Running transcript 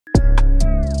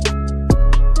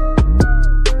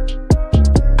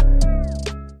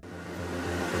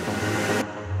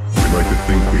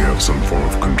some form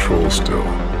of control still,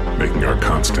 making our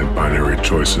constant binary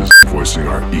choices, voicing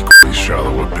our equally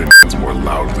shallow opinions more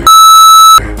loudly.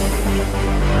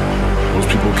 Most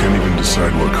people can't even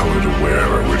decide what color to wear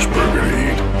or which burger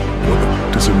to eat.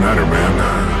 Well, does it matter,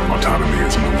 man? Autonomy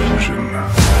is an illusion.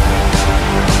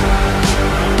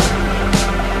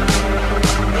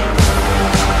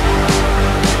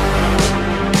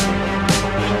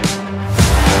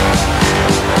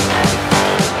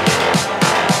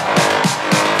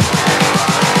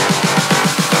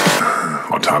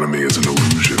 Autonomy is an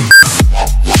illusion.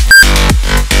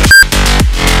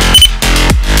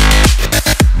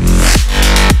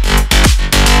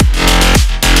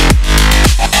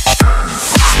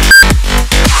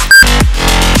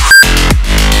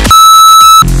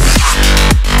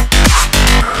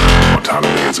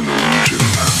 Autonomy is an illusion.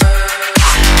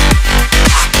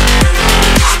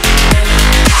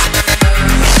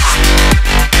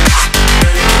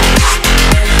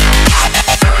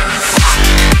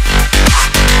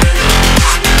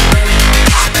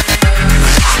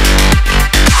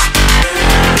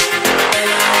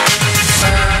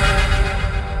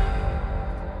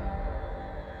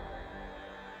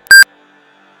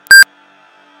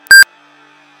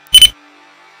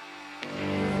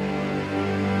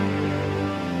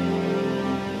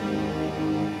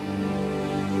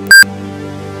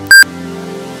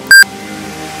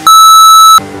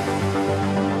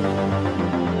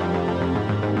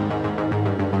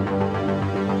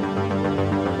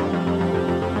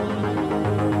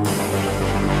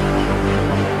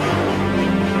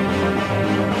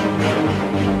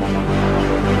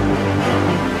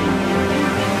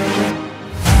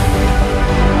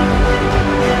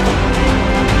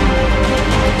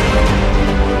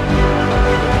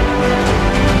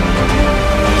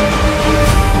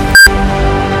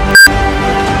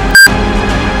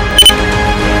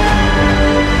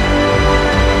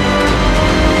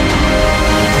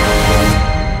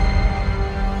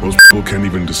 Most people can't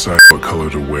even decide what color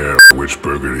to wear or which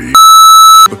burger to eat.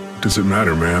 But does it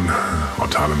matter, man?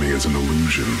 Autonomy is an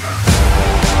illusion.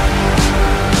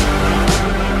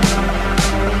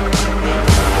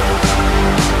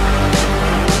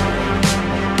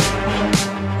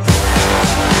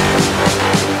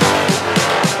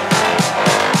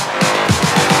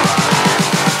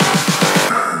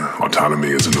 Autonomy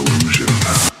is an illusion.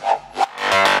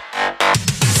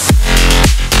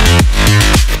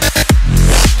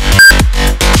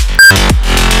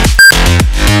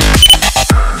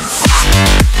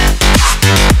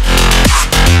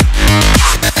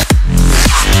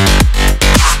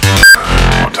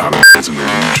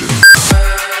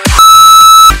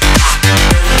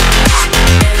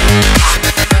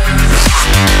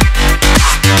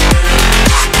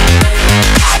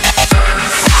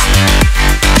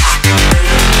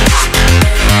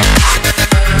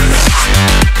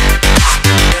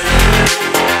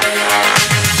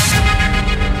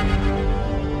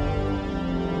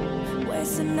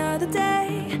 Another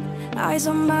day, eyes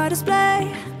on my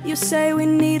display. You say we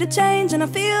need a change, and I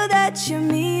feel that you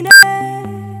mean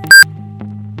it.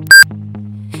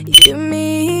 You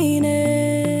mean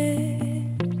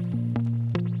it.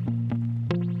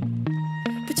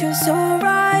 But you're so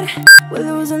right, we're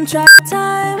losing track of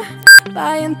time,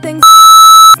 buying things.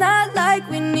 It's not like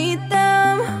we need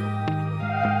them.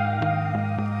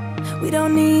 We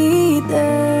don't need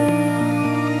them.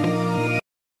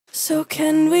 So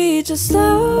can we just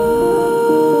slow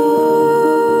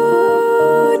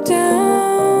down?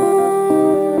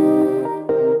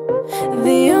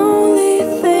 The only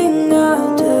thing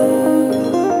I'll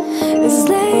do is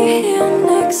lay here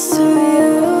next to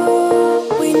you.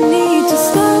 We need to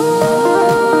slow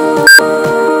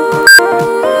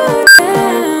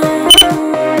down.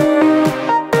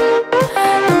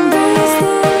 Embrace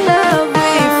the love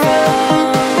we found.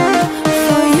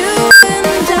 For you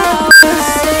and I will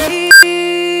say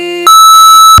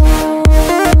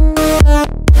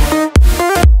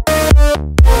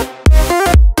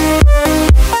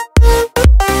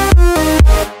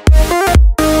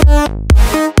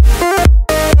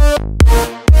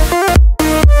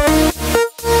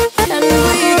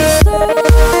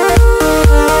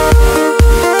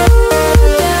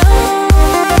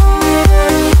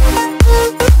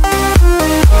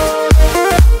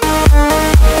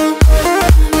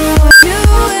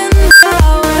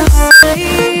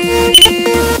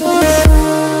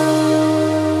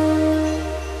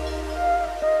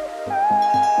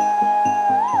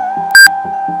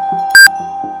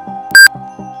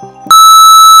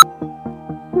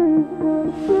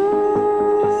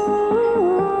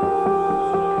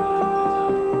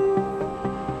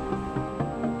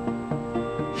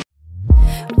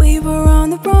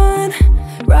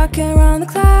working around the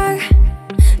clock.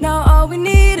 Now all we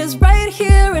need is right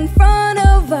here in front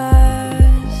of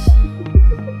us.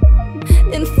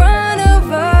 In front of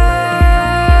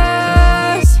us.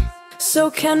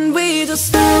 So can we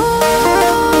just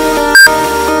slow